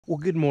Well,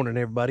 good morning,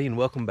 everybody, and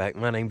welcome back.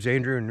 My name's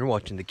Andrew, and you're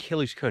watching the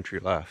Kelley's Country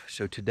Life.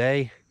 So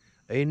today,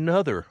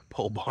 another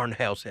pole barn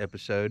house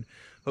episode.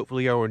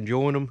 Hopefully y'all are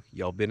enjoying them.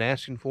 Y'all been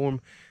asking for them.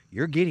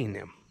 You're getting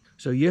them.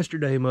 So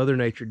yesterday, Mother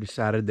Nature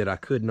decided that I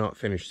could not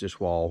finish this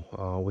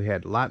wall. We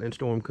had a lightning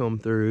storm come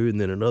through,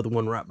 and then another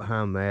one right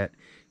behind that.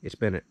 It's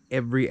been an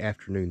every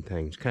afternoon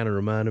thing. It's kind of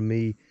reminded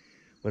me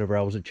whenever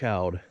I was a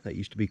child. That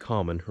used to be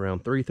common.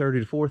 Around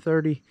 3:30 to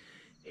 4:30.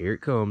 Here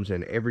it comes,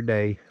 and every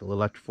day, a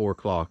little after 4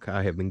 o'clock,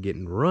 I have been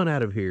getting run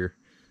out of here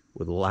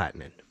with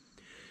lightning.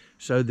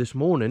 So this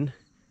morning,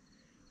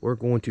 we're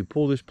going to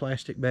pull this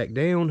plastic back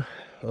down.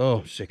 Oh,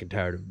 I'm sick and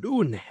tired of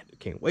doing that. I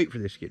can't wait for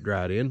this to get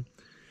dried in.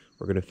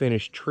 We're going to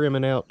finish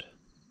trimming out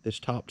this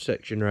top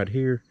section right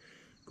here.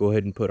 Go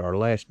ahead and put our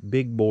last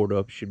big board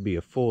up. Should be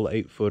a full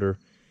 8-footer,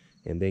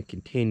 and then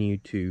continue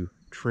to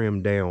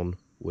trim down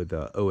with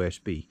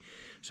OSB.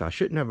 So I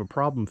shouldn't have a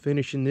problem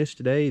finishing this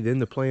today. Then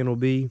the plan will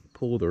be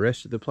pull the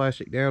rest of the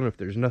plastic down. If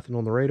there's nothing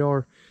on the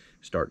radar,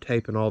 start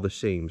taping all the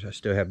seams. I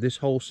still have this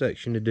whole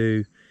section to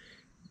do,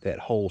 that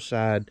whole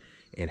side,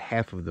 and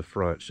half of the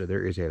front. So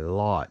there is a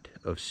lot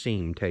of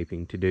seam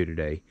taping to do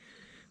today.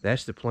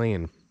 That's the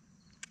plan.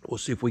 We'll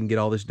see if we can get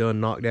all this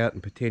done, knocked out,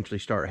 and potentially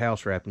start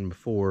house wrapping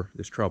before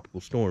this tropical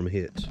storm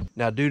hits.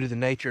 Now, due to the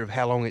nature of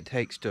how long it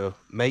takes to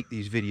make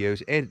these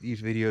videos, edit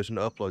these videos, and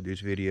upload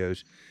these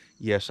videos,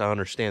 yes, I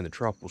understand the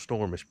tropical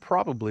storm is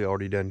probably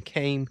already done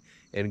came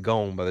and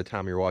gone by the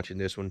time you're watching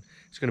this one.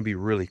 It's going to be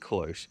really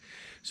close.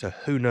 So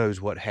who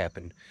knows what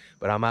happened.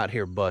 But I'm out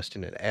here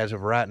busting it. As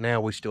of right now,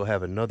 we still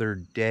have another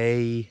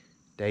day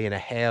and a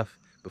half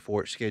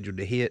before it's scheduled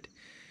to hit.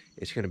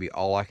 It's going to be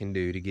all I can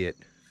do to get,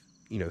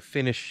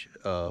 finish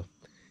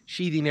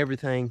sheathing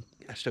everything.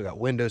 I still got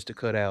windows to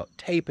cut out,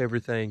 tape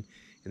everything,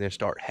 and then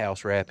start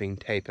house wrapping,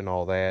 taping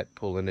all that,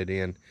 pulling it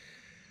in.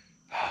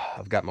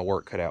 I've got my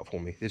work cut out for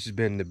me. This has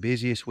been the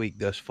busiest week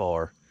thus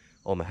far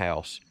on the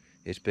house.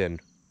 It's been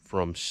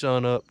from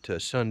sun up to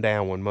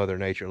sundown when Mother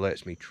Nature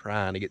lets me,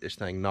 trying to get this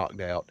thing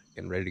knocked out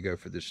and ready to go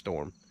for this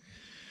storm.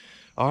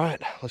 All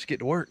right, let's get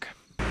to work.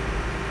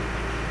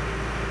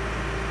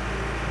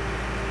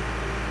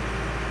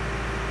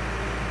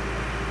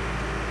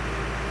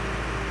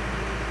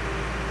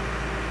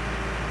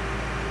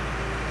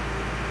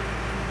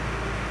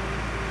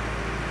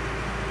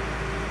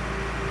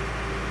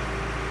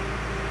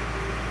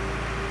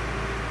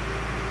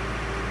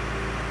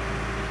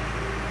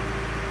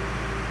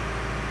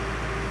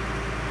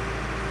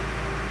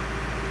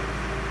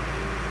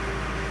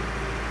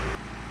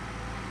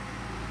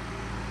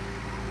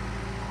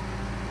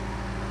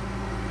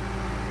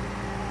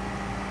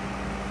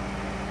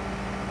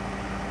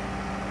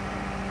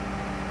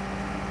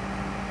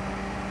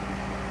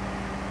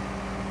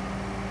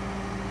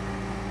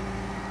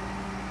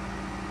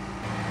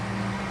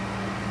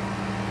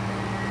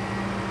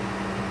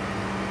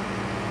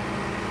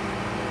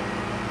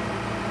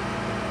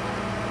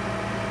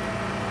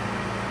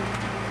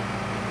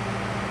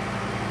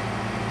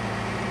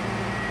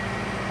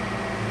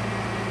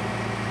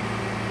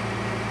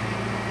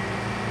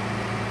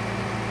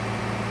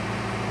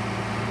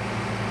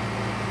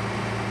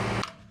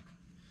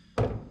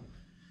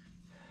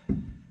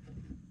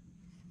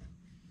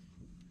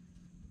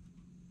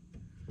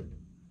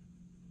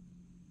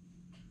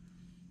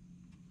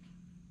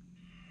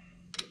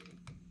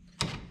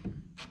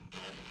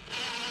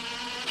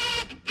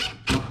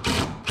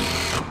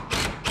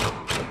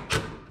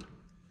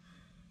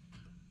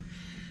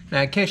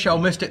 Now, in case y'all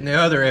missed it in the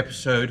other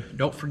episode,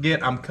 don't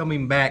forget I'm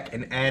coming back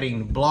and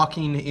adding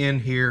blocking in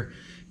here,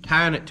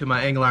 tying it to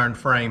my angle iron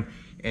frame,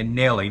 and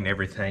nailing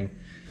everything.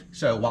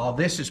 So while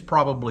this is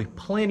probably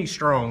plenty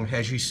strong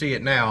as you see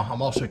it now,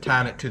 I'm also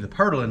tying it to the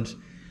purlins.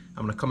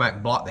 I'm going to come back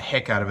and block the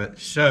heck out of it.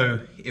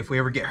 So if we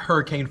ever get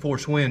hurricane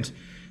force winds,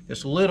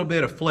 this little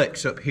bit of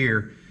flex up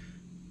here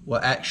will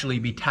actually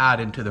be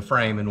tied into the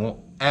frame and won't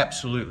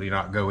absolutely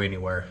not go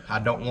anywhere. I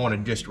don't want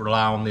to just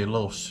rely on the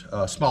little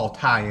small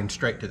tie-in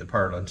straight to the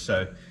purlin.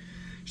 So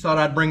just thought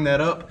I'd bring that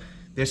up.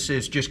 This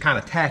is just kind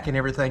of tacking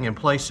everything in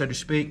place, so to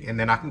speak, and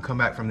then I can come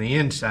back from the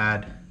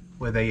inside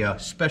with a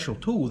special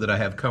tool that I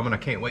have coming. I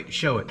can't wait to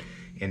show it,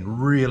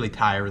 and really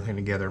tie everything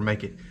together and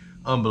make it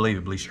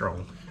unbelievably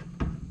strong.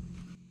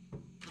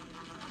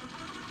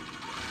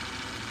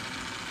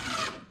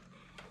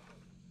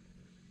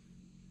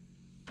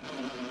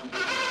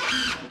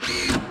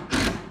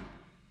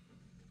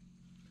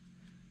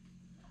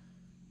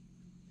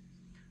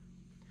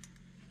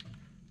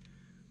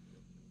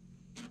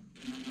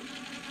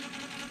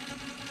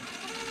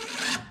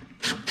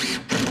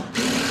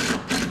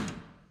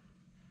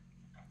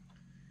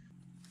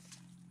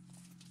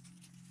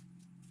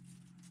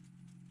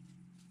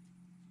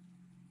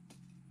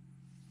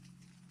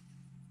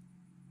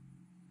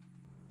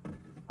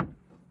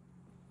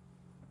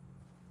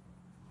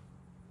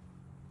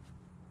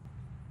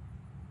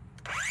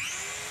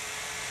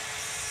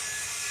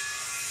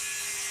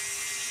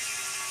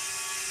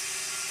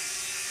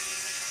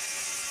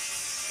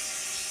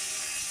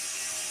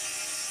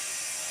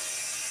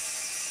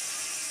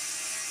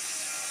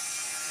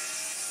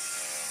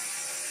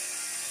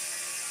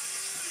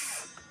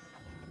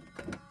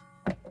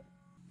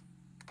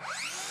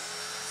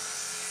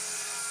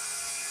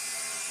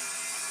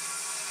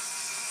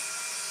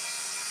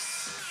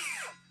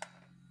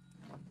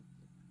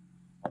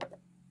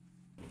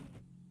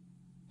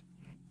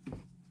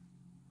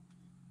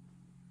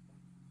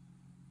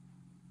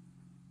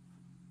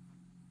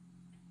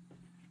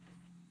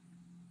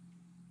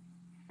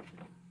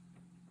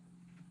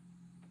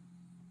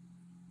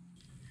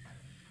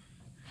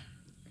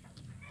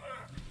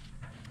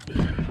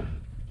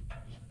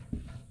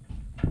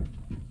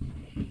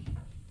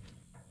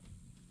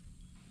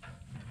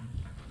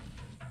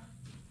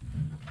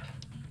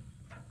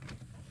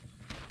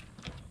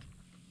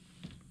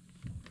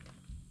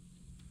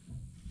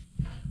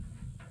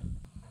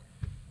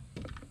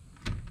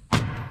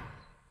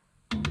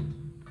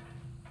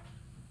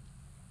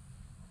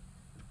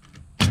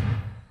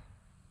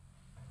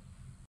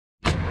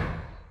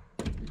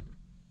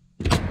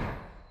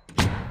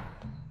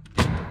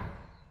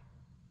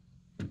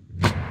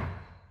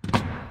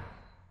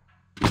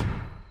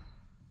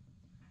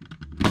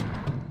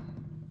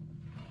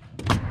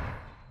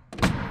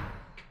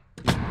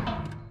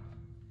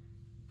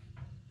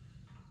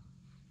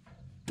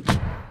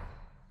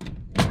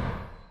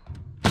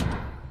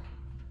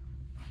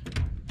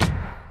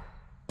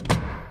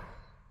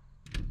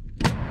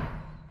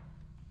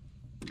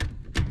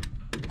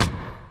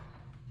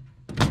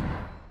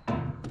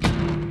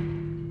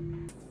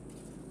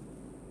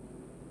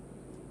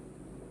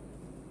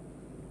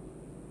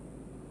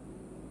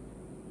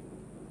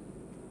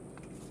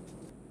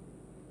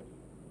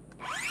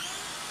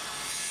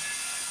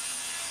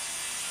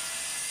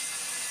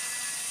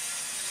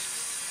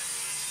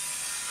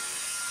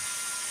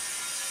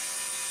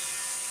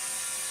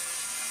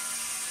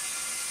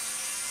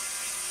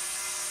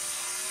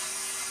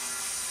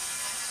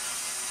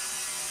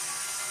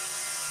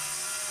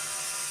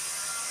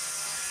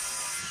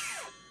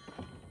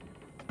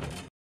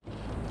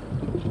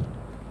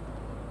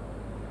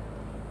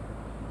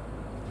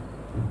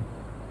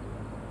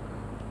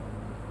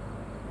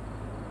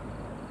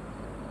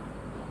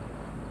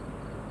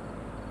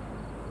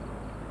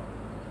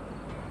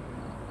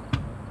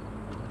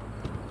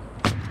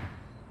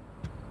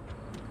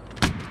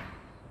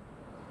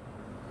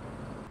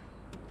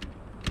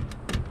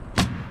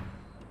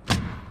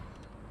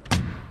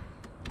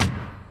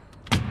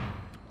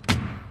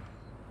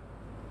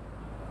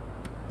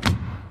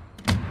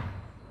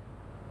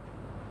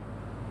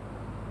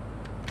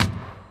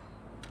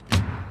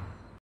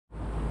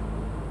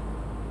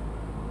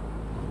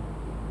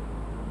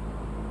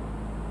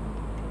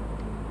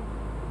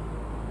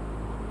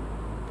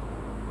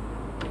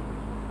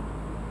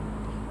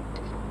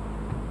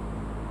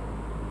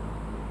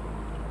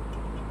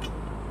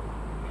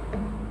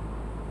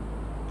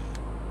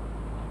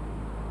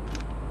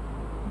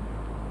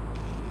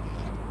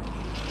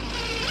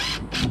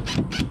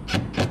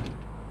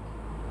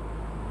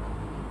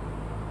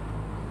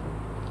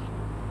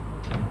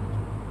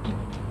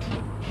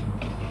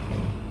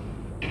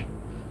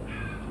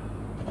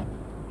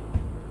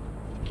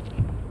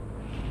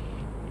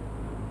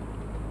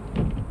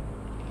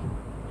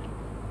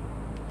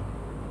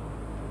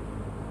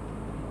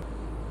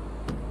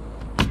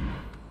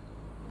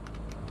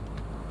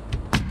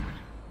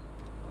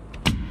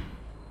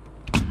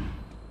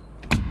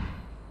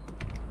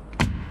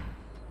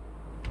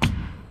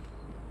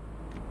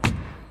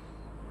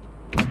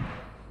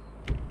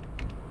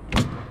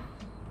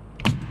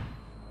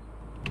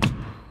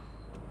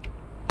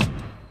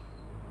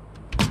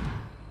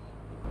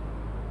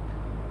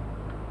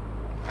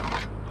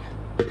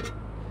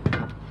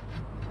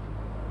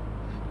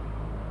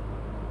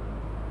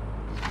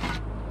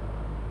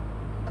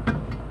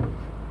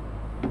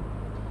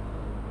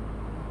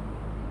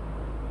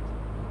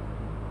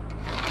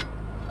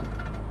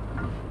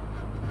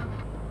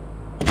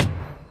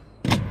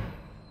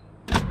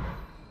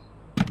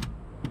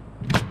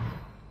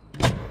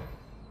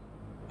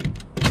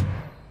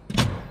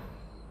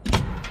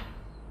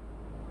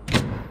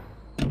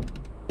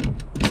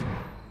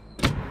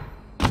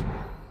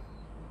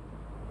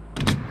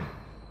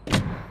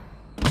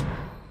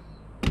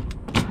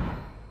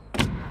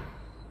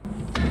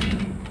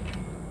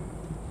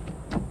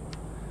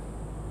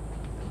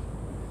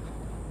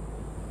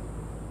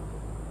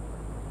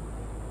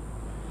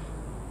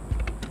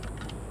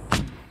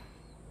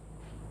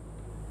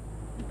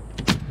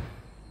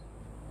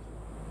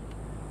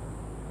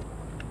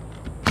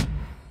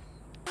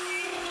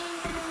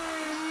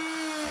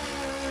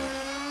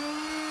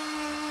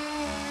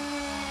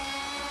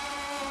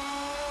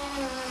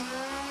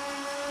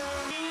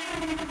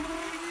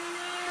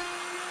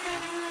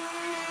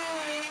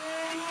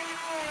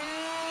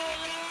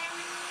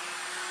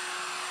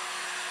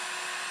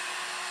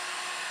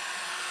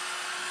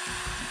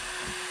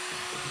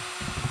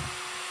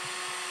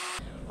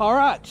 All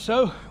right,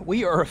 so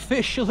we are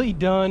officially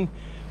done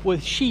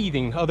with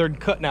sheathing, other than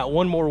cutting out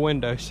one more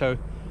window. So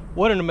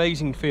what an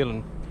amazing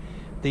feeling.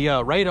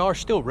 The radar is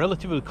still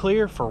relatively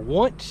clear for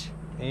once,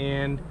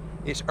 and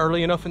it's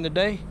early enough in the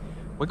day.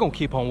 We're gonna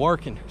keep on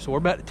working. So we're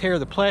about to tear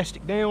the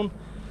plastic down,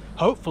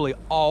 hopefully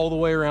all the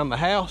way around the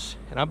house,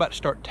 and I'm about to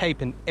start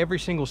taping every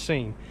single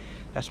seam.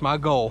 That's my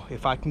goal.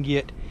 If I can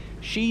get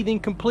sheathing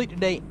complete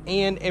today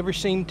and every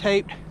seam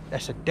taped,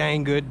 that's a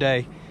dang good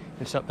day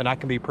and something I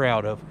can be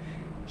proud of.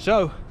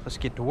 So let's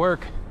get to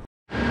work.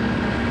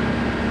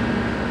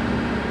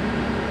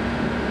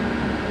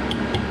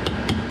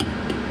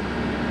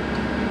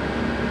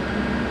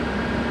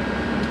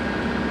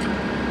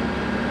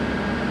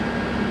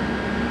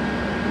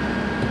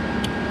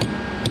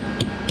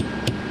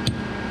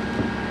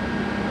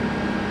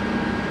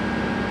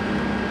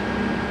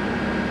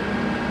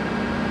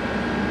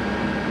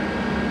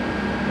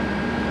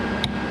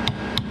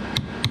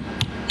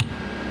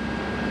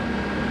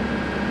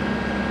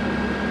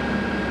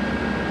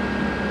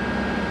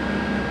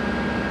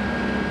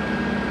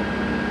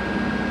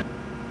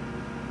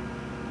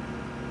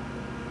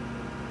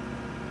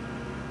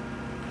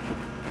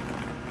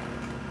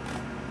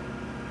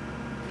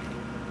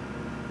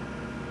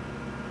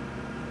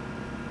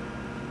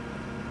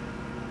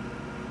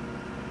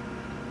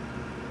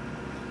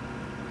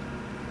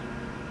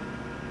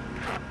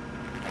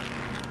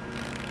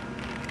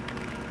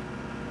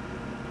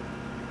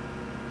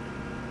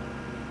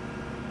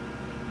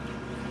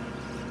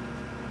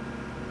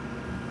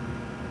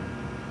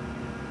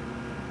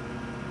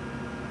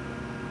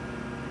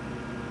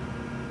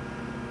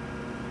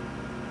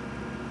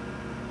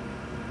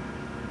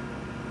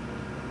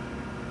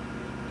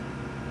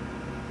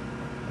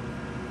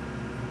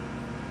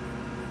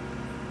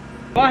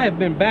 I have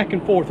been back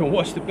and forth on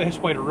what's the best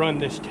way to run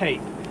this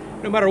tape.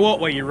 No matter what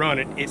way you run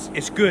it,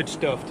 it's good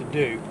stuff to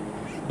do.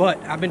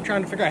 But I've been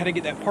trying to figure out how to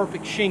get that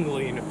perfect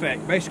shingling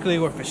effect. Basically,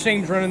 if a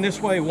seam's running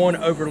this way, one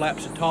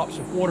overlaps the tops.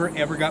 If water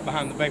ever got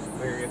behind the vapor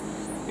barrier,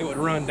 it would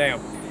run down.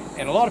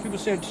 And a lot of people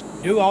said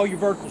do all your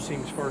vertical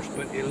seams first,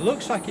 but it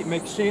looks like it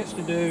makes sense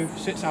to do,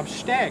 since I've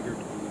staggered,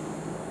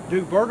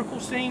 do vertical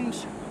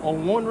seams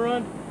on one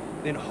run,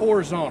 then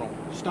horizontal.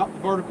 Stop the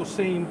vertical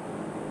seam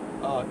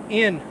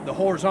in the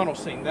horizontal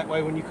seam. That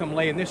way when you come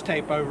laying this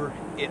tape over,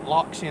 it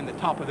locks in the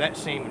top of that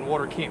seam and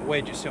water can't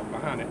wedge itself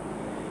behind it.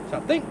 So I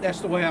think that's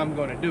the way I'm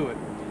going to do it.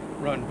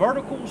 Run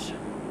verticals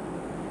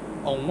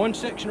on one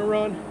section of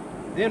run,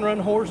 then run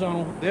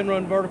horizontal, then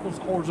run verticals,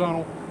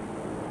 horizontal.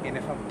 And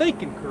if I'm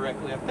thinking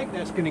correctly, I think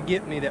that's going to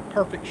get me that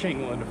perfect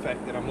shingling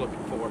effect that I'm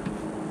looking for.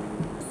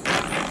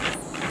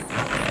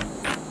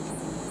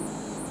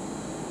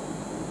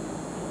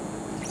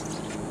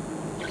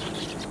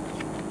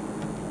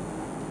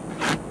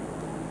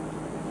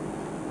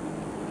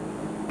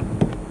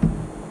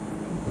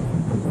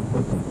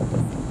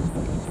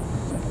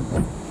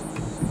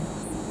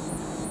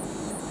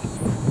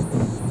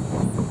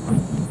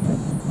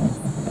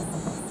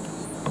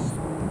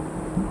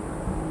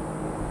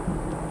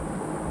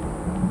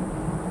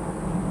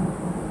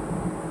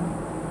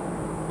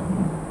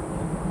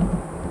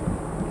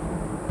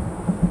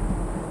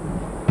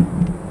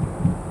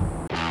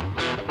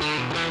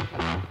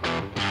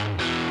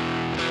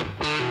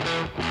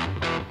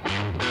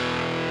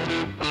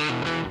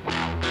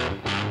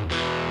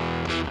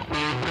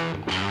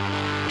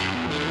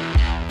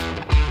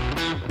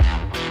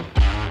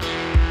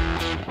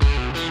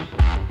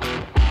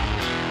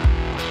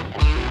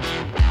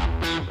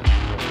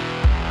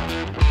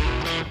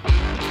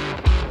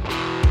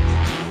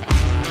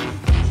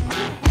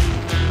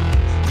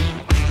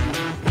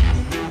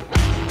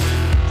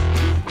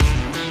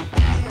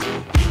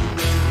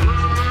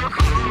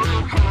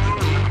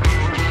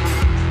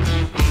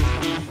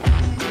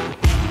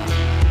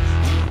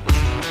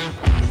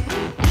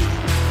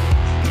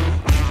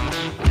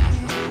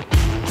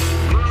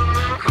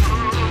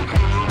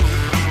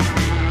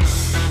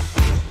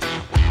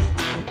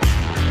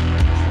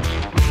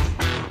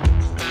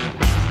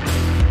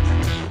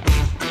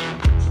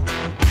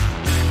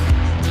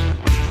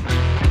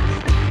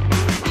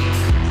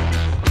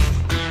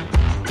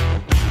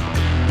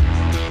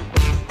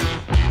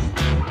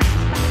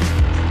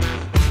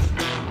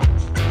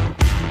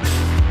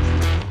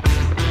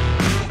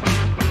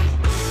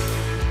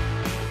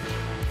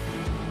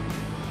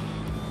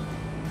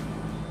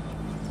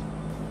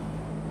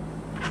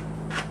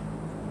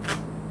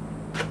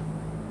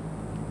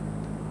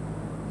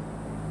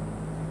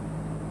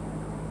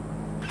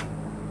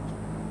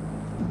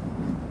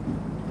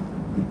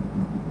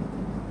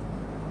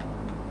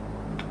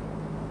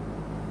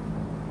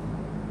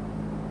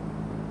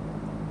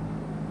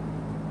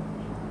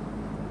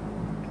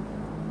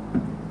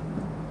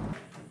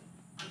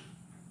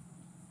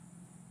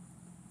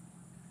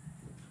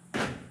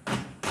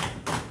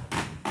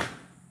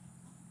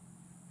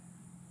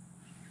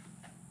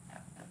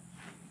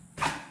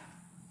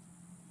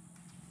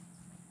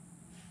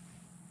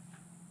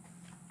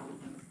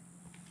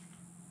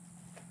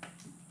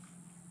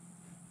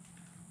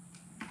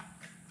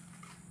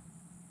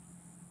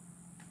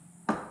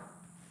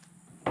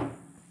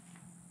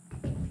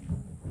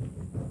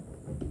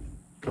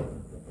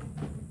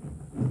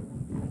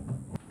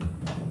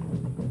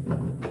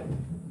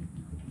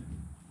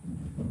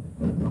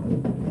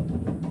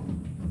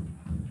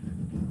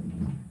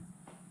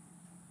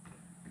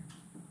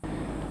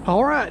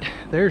 All right,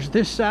 there's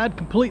this side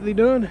completely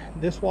done.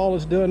 This wall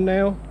is done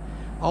now.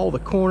 All the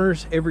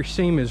corners, every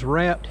seam is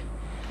wrapped,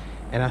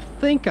 and I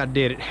think I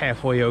did it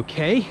halfway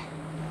okay.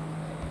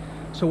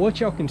 So what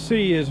y'all can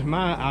see is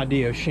my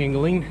idea of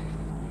shingling.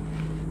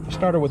 I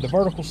started with the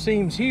vertical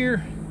seams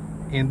here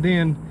and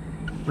then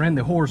ran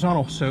the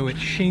horizontal so it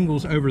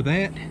shingles over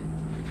that.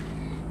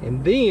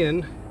 And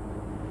then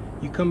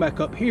you come back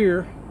up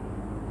here.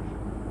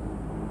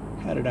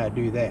 How did I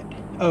do that?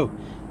 Oh,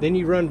 then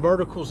you run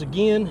verticals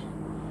again,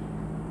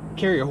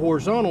 carry a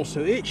horizontal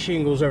so it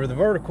shingles over the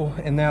vertical,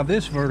 and now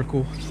this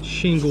vertical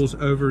shingles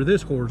over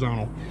this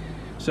horizontal.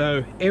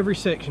 So every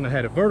section I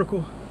had a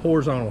vertical,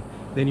 horizontal,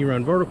 then you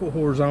run vertical,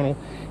 horizontal,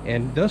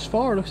 and thus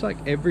far it looks like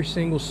every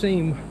single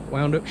seam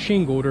wound up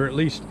shingled, or at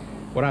least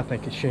what I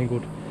think is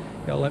shingled.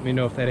 Y'all let me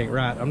know if that ain't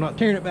right. I'm not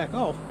tearing it back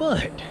off,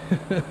 but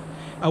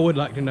I would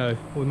like to know.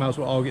 We might as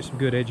well all get some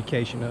good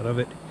education out of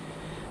it.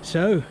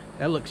 So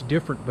that looks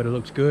different, but it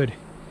looks good.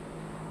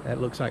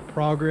 That looks like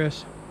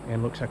progress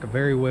and looks like a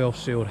very well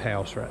sealed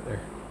house right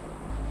there.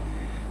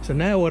 So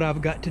now what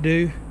I've got to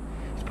do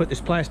is put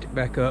this plastic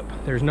back up.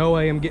 There's no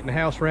way I'm getting the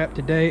house wrapped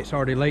today. It's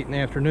already late in the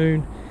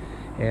afternoon,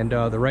 and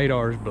the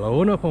radar is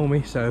blowing up on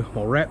me, so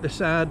we'll wrap this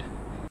side.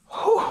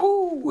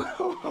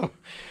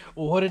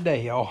 What a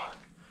day, y'all.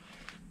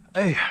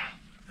 Hey,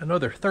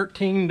 another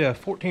 13 to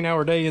 14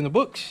 hour day in the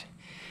books.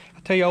 I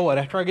tell y'all what,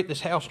 after I get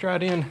this house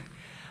dried in,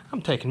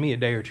 I'm taking me a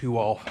day or two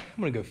off. I'm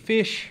gonna go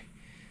fish.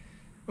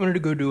 I'm gonna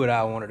go do what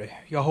I want to do.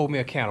 Y'all hold me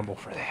accountable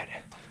for that.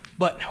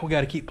 But we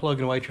got to keep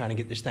plugging away trying to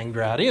get this thing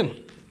dried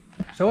in.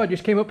 So I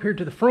just came up here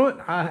to the front.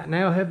 I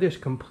now have this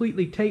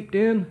completely taped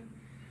in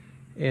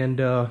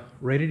and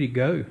ready to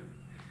go.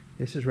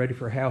 This is ready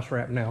for a house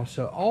wrap now.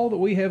 So all that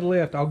we have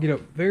left, I'll get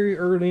up very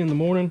early in the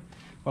morning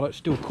while it's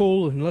still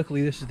cool, and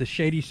luckily this is the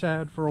shady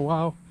side for a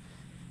while,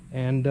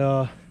 and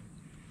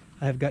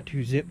I've got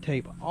to zip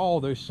tape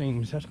all those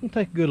seams. That's gonna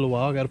take a good little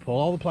while. I got to pull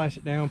all the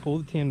plastic down, pull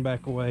the tin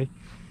back away.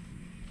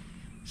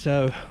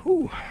 So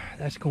whew,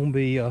 that's gonna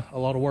be a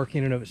lot of work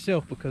in and of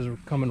itself, because we're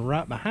coming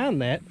right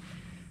behind that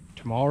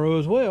tomorrow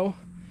as well.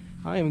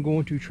 I am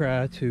going to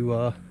try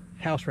to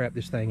house wrap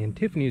this thing, and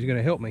Tiffany is going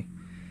to help me.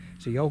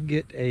 So y'all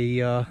get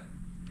a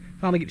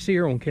finally get to see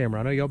her on camera.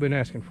 I know y'all been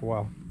asking for a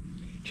while.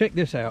 Check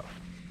this out.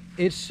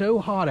 It's so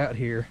hot out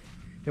here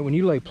that when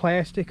you lay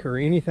plastic or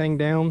anything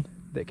down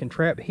that can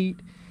trap heat,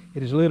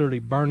 it is literally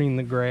burning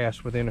the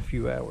grass within a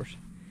few hours.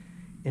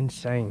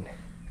 Insane.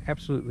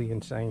 Absolutely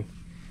insane.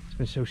 It's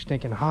been so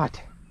stinking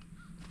hot.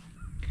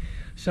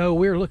 So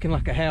we're looking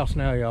like a house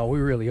now, y'all. We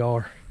really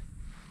are.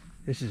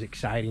 This is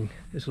exciting.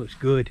 This looks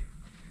good.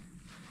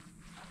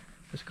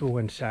 Let's go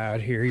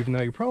inside here, even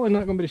though you're probably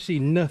not going to be able to see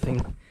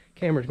nothing.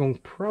 Camera's going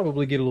to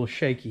probably get a little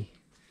shaky.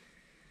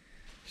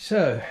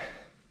 So,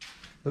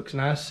 looks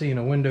nice seeing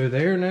a window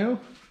there now.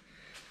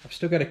 I've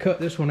still got to cut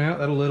this one out.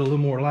 That'll let a little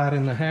more light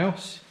in the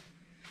house.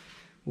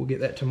 We'll get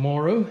that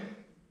tomorrow.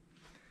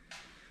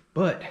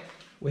 But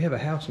we have a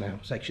house now.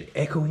 It's actually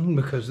echoing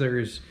because there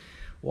is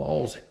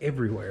walls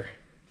everywhere.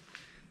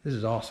 This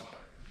is awesome.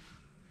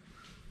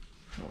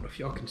 I don't know if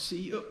y'all can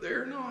see up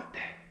there or not.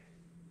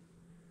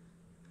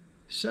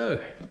 So,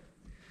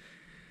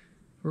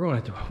 we're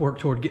going to have to work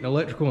toward getting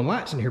electrical and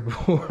lights in here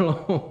before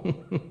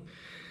long.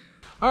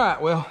 All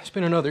right, well, it's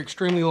been another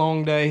extremely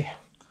long day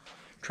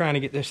trying to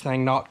get this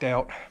thing knocked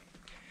out.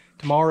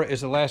 Tomorrow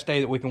is the last day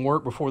that we can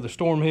work before the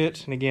storm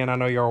hits. And again, I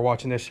know y'all are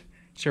watching this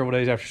several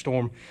days after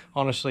storm.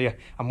 Honestly,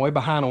 I'm way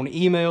behind on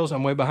emails,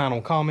 I'm way behind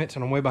on comments,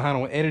 and I'm way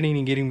behind on editing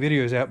and getting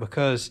videos out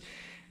because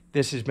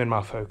this has been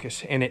my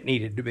focus, and it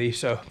needed to be.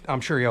 So I'm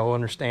sure y'all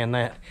understand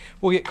that.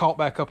 We'll get caught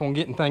back up on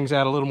getting things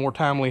out a little more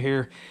timely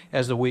here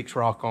as the weeks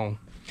rock on.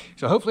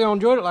 So hopefully y'all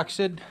enjoyed it. Like I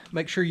said,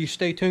 make sure you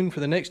stay tuned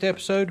for the next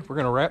episode. We're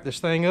going to wrap this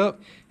thing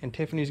up, and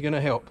Tiffany's going to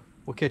help.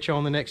 We'll catch you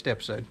on the next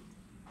episode.